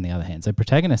 Protagonist, on the other hand, so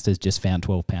Protagonist has just found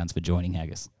 12 pounds for joining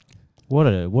Haggis. What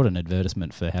an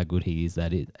advertisement for how good he is.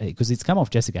 That is, because it's come off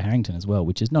Jessica Harrington as well,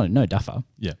 which is no duffer.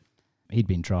 Yeah. He'd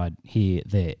been tried here,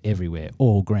 there, everywhere,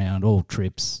 all ground, all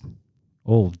trips,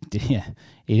 He'd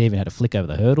even had a flick over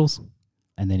the hurdles,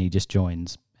 and then he just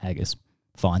joins Haggis,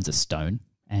 finds a stone,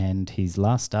 and his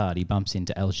last start he bumps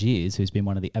into Algiers, who's been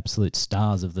one of the absolute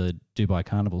stars of the Dubai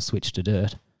Carnival, switch to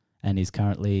dirt, and is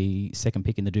currently second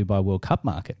pick in the Dubai World Cup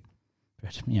market.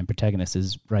 Protagonist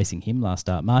is racing him last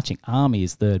start. Marching Army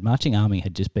is third. Marching Army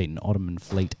had just beaten Ottoman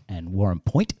Fleet and Warren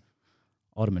Point.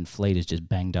 Ottoman Fleet has just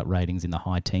banged up ratings in the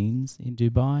high teens in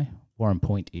Dubai. Warren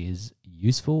Point is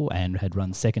useful and had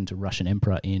run second to Russian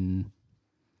Emperor in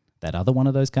that other one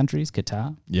of those countries,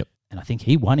 Qatar. Yep. And I think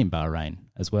he won in Bahrain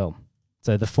as well.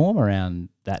 So the form around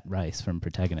that race from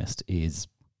Protagonist is,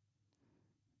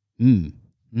 you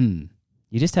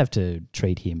just have to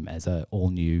treat him as a all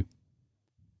new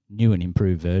and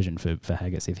improved version for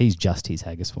Haggis. If he's just his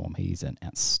Haggis form, he's an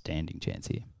outstanding chance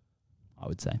here, I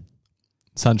would say.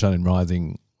 Sunshine and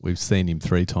Rising, we've seen him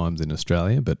 3 times in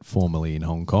Australia, but formerly in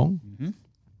Hong Kong. Mm-hmm.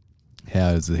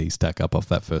 How does he stack up off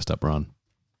that first up run?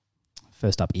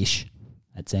 First up-ish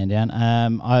at Sandown.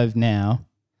 I've now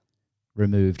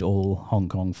removed all Hong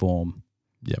Kong form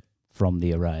from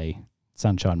the array.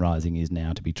 Sunshine Rising is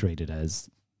now to be treated as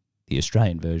the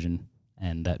Australian version,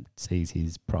 and that sees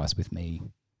his price with me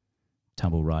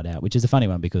tumble right out, which is a funny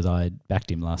one because I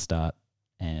backed him last start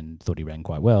and thought he ran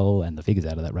quite well, and the figures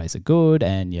out of that race are good,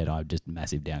 and yet I've just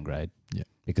massive downgrade. Yeah.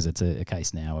 Because it's a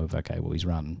case now of, okay, well, he's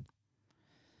run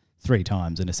 3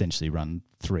 times and essentially run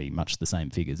 3 much the same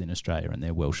figures in Australia, and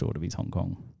they're well short of his Hong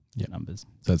Kong numbers.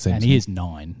 So it seems, and he is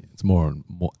 9. It's more and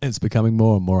more. It's becoming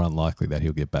more and more unlikely that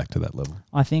he'll get back to that level.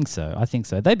 I think so.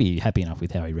 They'd be happy enough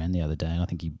with how he ran the other day, and I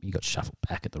think he got shuffled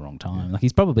back at the wrong time. Yeah. Like,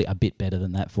 he's probably a bit better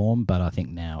than that form, but I think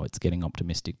now it's getting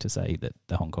optimistic to say that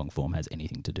the Hong Kong form has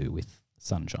anything to do with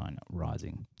Sunshine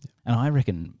Rising. Yeah. And I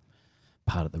reckon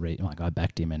part of the reason, I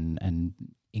backed him and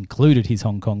included his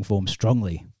Hong Kong form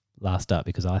strongly last start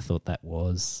because I thought they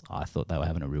were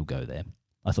having a real go there.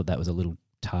 I thought that was a little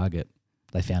target.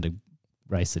 They found a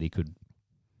race that he could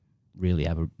really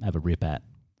have a rip at,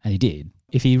 and he did.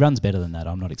 If he runs better than that,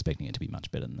 I'm not expecting it to be much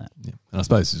better than that. Yeah. And I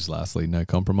suppose just lastly, No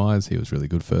Compromise. He was really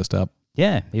good first up.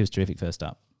 Yeah, he was terrific first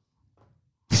up.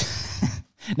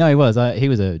 No, he was. He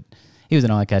was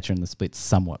an eye catcher, and the splits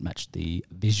somewhat matched the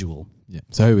visual. Yeah.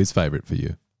 So who is favourite for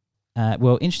you?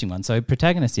 Well, interesting one. So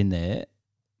Protagonist in there,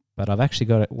 but I've actually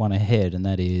got one ahead, and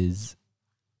that is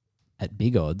at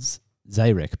big odds,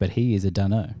 Zarek, but he is a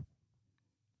dunno.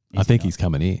 I think he's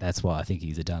coming here. That's why I think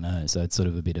he's a dunno. So it's sort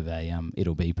of a bit of a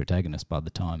it'll be Protagonist by the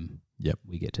time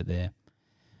we get to there.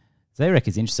 Zarek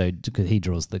is interesting because he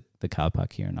draws the car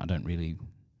park here, and I'm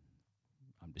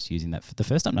just using that. The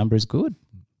first up number is good.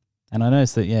 And I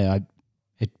noticed that,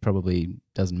 it probably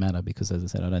doesn't matter because, as I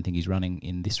said, I don't think he's running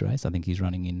in this race. I think he's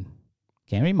running in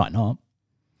Canberra. He might not.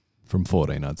 From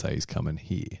 14, I'd say he's coming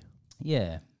here.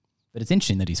 Yeah. But it's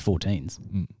interesting that he's 14s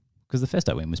because the first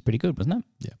up win was pretty good, wasn't it?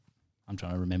 Yeah. I'm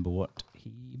trying to remember what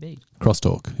he beat.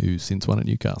 Crosstalk, who's since won at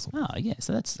Newcastle. Oh, yeah.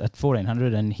 So that's at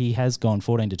 1,400, and he has gone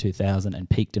 14 to 2,000 and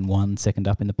peaked and won second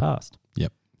up in the past.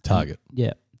 Yep. Target.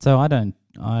 So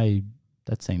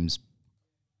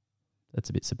that's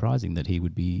a bit surprising that he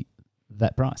would be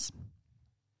that price.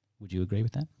 Would you agree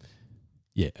with that?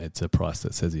 Yeah, it's a price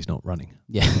that says he's not running.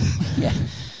 Yeah. Yeah,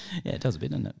 it does a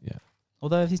bit, doesn't it? Yeah.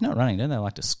 Although if he's not running, don't they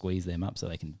like to squeeze them up so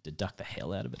they can deduct the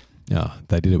hell out of it? Yeah,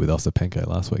 they did it with Osipenko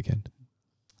last weekend.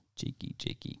 Cheeky.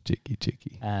 Cheeky.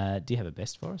 Do you have a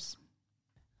best for us?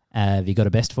 Have you got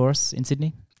a best for us in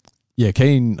Sydney? Yeah,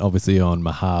 keen obviously on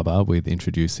Mahaba with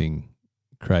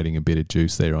creating a bit of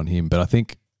juice there on him. But I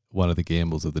think one of the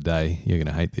gambles of the day, you're going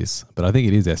to hate this, but I think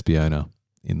it is Espiona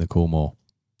in the Coolmore.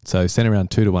 So sent around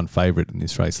 2-1 favourite in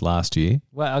this race last year.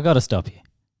 Well, I got to stop you.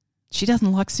 She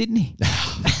doesn't like Sydney.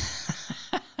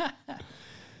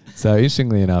 So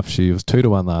interestingly enough, she was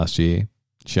 2-1 last year.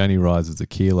 She only rises a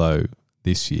kilo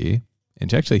this year, and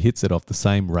she actually hits it off the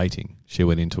same rating she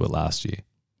went into it last year.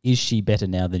 Is she better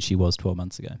now than she was 12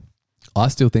 months ago? I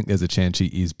still think there's a chance she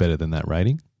is better than that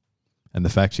rating. And the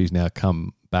fact she's now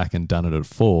come back and done it at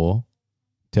 4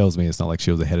 tells me it's not like she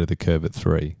was ahead of the curve at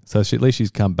 3. So at least she's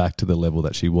come back to the level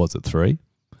that she was at 3.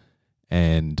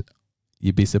 And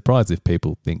you'd be surprised if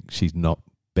people think she's not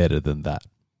better than that.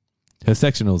 Her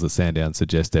sectionals at Sandown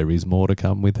suggest there is more to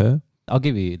come with her. I'll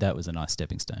give you that was a nice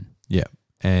stepping stone. Yeah.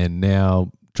 And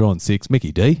now drawn 6,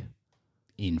 Mickey D.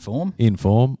 In form.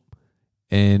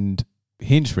 And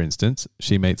Hinge, for instance,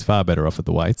 she meets far better off at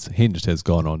the weights. Hinged has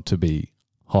gone on to be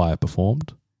higher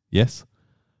performed, yes.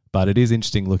 But it is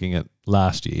interesting looking at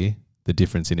last year, the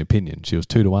difference in opinion. She was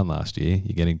 2-1 last year.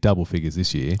 You're getting double figures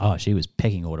this year. Oh, she was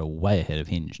pecking order way ahead of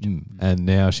Hinged. And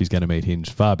now she's going to meet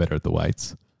Hinged far better at the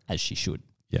weights. As she should.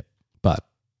 Yep. But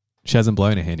she hasn't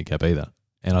blown a handicap either.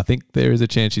 And I think there is a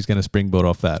chance she's going to springboard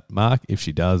off that mark. If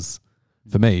she does,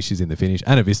 for me, she's in the finish.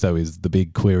 Anna Visto is the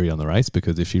big query on the race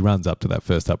because if she runs up to that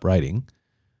first up rating,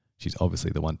 she's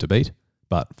obviously the one to beat.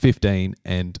 But 15,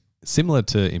 and similar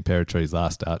to Imperatrice's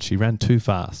last start, she ran too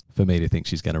fast for me to think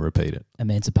she's going to repeat it.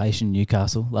 Emancipation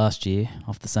Newcastle last year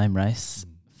off the same race,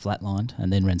 flatlined,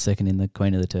 and then ran second in the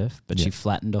Queen of the Turf. But she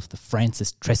flattened off the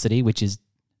Frances Tressady, which is,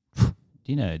 do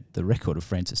you know, the record of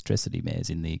Frances Tressady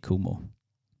mares in the Coolmore?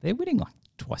 They're winning like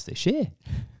twice their share.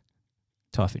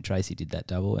 Typhoon Tracy did that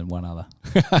double and one other.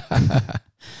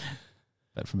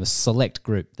 But from a select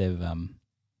group, they've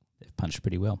punched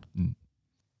pretty well.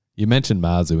 You mentioned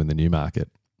Marzu in the Newmarket.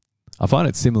 I find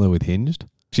it similar with Hinged.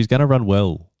 She's going to run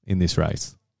well in this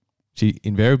race. She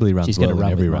invariably runs well in every race.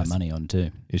 She's going to run with my money on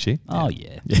too. Is she? Oh,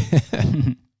 yeah.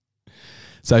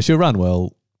 So she'll run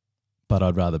well, but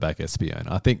I'd rather back Espione.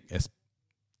 I think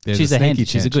she's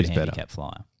a good handicap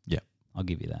flyer. Yeah. I'll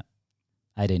give you that.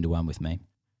 18-1 with me.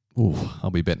 Ooh,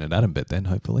 I'll be betting an Adam bet then,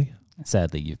 hopefully.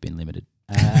 Sadly, you've been limited.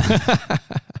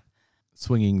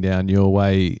 Swinging down your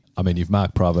way, I mean, you've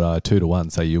marked Private Eye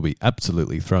 2-1, so you'll be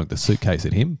absolutely throwing the suitcase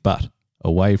at him. But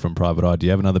away from Private Eye, do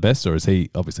you have another best, or is he,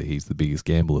 obviously he's the biggest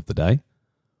gamble of the day?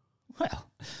 Well,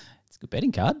 it's a good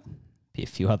betting card. Be a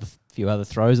few other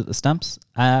throws at the stumps.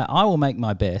 I will make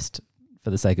my best,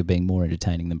 for the sake of being more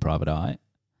entertaining than Private Eye,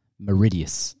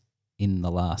 Meridius in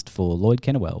the last for Lloyd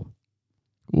Kennewell.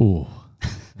 Ooh,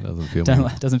 doesn't feel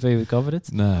doesn't fill you with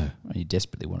confidence? No. Well, you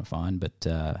desperately want to find, but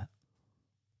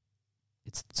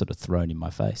it's sort of thrown in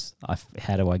my face.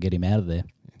 How do I get him out of there?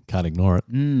 Can't ignore it.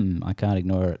 I can't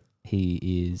ignore it.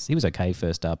 He was okay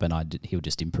first up, and he'll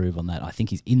just improve on that. I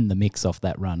think he's in the mix off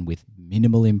that run with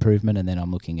minimal improvement, and then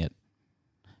I'm looking at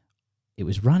it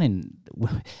was running.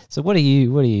 So what do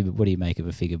you make of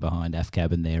a figure behind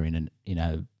Afcabin there in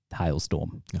a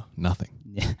hailstorm? No, nothing.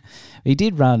 Yeah, he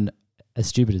did run. As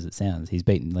stupid as it sounds, he's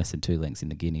beaten less than 2 lengths in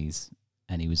the Guineas,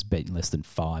 and he was beaten less than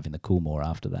 5 in the Coolmore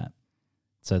after that.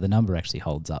 So the number actually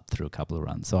holds up through a couple of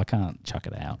runs. So I can't chuck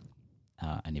it out.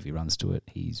 And if he runs to it,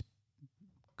 he's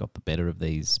got the better of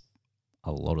these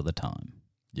a lot of the time.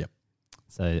 Yep.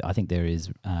 So I think there is.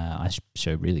 I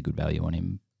show really good value on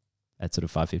him at sort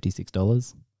of $5.50,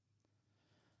 $6.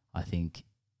 I think,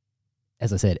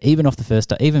 as I said, even off the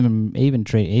first, even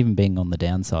being on the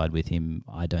downside with him,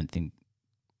 I don't think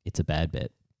it's a bad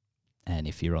bet. And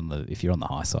if you're on the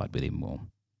high side with him, well,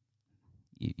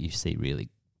 you see really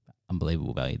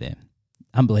unbelievable value there.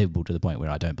 Unbelievable to the point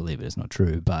where I don't believe it. It's not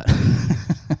true, but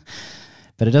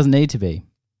but it doesn't need to be.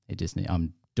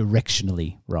 I'm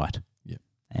directionally right. Yeah.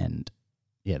 And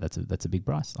yeah, that's a big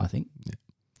price, I think. Yeah.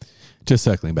 Just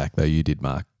circling back though, you did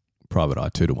mark Private Eye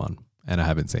 2-1, and I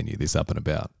haven't seen you this up and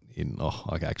about in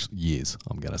actually years.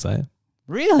 I'm going to say it.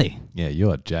 Really? Yeah, you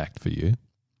are jacked for you.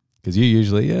 Because you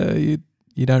usually,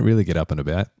 you don't really get up and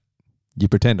about. You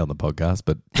pretend on the podcast,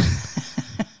 but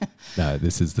no,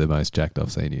 this is the most jacked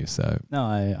I've seen you. So no,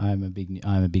 I'm a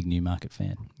big Newmarket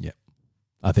fan. Yeah,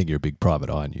 I think you're a big Private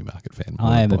Eye Newmarket fan.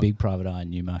 I am a big Private Eye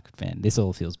Newmarket fan. This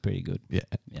all feels pretty good. Yeah.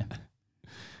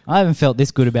 I haven't felt this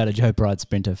good about a Joe Pride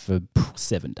sprinter for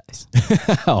 7 days.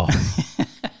 Oh,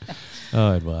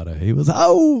 Eduardo, he was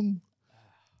home.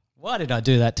 Why did I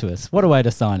do that to us? What a way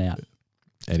to sign out.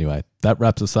 Anyway, that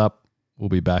wraps us up. We'll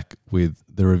be back with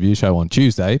the review show on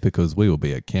Tuesday because we will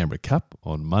be at Canberra Cup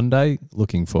on Monday.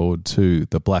 Looking forward to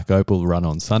the Black Opal run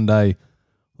on Sunday.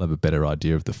 We'll have a better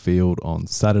idea of the field on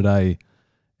Saturday.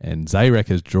 And Zarek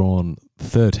has drawn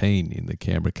 13 in the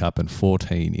Canberra Cup and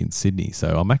 14 in Sydney.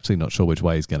 So I'm actually not sure which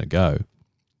way he's going to go.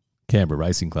 Canberra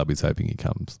Racing Club is hoping he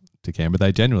comes to Canberra.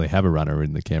 They generally have a runner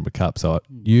in the Canberra Cup, so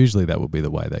usually that will be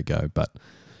the way they go. But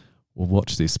we'll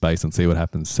watch this space and see what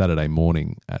happens Saturday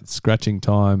morning at scratching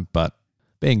time. But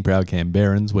being proud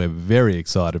Canberrans, we're very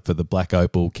excited for the Black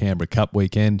Opal Canberra Cup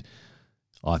weekend.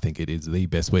 I think it is the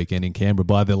best weekend in Canberra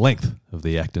by the length of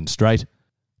the Acton Straight.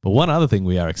 But one other thing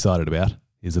we are excited about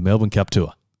is the Melbourne Cup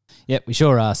Tour. Yep, we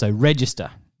sure are. So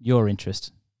register your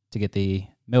interest to get the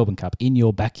Melbourne Cup in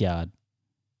your backyard,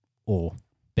 or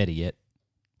better yet,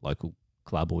 local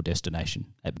club or destination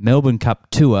at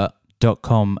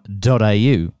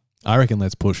melbournecuptour.com.au. I reckon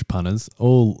let's push, punters.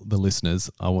 All the listeners,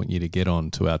 I want you to get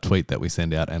on to our tweet that we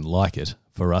send out and like it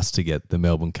for us to get the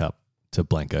Melbourne Cup to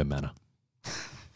Blanco Manor.